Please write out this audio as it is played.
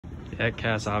at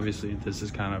Cass, obviously this is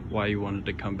kind of why you wanted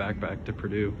to come back to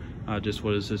Purdue. Just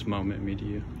what does this moment mean to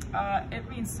you? It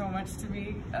means so much to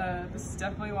me. This is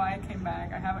definitely why I came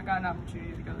back. I haven't got an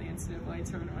opportunity to go to the NCAA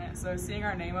tournament, so seeing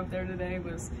our name up there today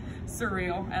was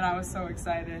surreal, and I was so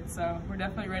excited. So we're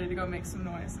definitely ready to go make some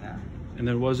noise now. And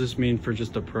then what does this mean for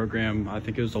just the program? I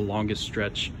think it was the longest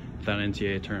stretch without an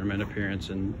NCAA tournament appearance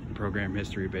in program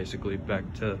history, basically back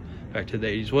to the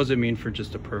 80s. What does it mean for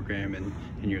just the program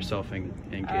and yourself and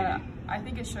Katie? I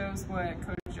think it shows what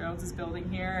Coach Gerald's is building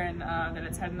here, and that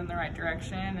it's heading in the right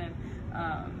direction. And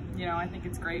you know, I think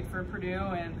it's great for Purdue,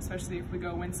 and especially if we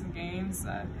go win some games.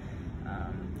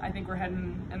 I think we're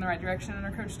heading in the right direction under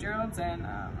Coach Gerald's, and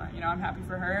you know, I'm happy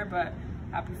for her, but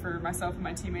happy for myself and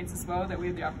my teammates as well that we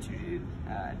had the opportunity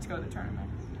to go to the tournament.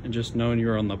 And just knowing you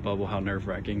were on the bubble, how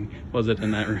nerve-wracking was it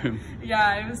in that room?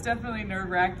 Yeah, it was definitely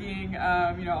nerve-wracking.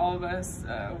 You know, all of us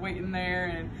waiting there,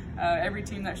 and every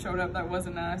team that showed up that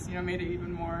wasn't us, you know, made it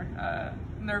even more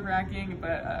nerve-wracking.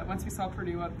 But once we saw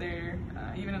Purdue up there,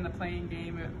 even in the playing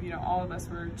game, you know, all of us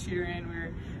were cheering, we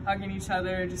were hugging each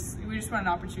other. We just want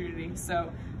an opportunity.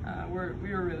 So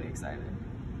we were really excited.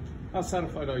 How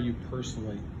satisfied are you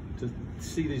personally to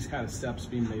see these kind of steps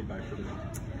being made by Purdue?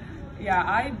 Yeah,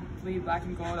 I bleed black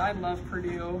and gold. I love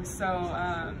Purdue.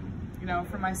 So, you know,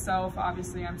 for myself,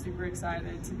 obviously I'm super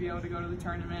excited to be able to go to the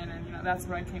tournament, and, you know, that's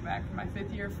what I came back for my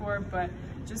 5th year for. But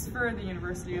just for the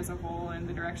university as a whole and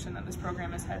the direction that this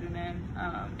program is headed in,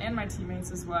 and my teammates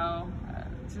as well,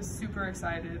 just super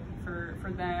excited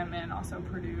for them and also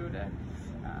Purdue to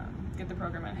get the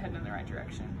program heading in the right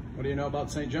direction. What do you know about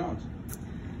St. John's?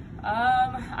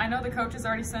 I know the coaches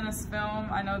already sent us film.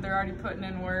 I know they're already putting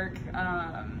in work.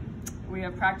 We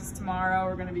have practice tomorrow.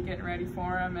 We're going to be getting ready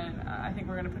for them, and I think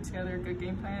we're going to put together a good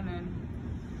game plan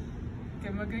and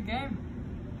give them a good game.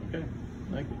 Okay,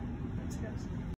 thank you. Thanks, guys.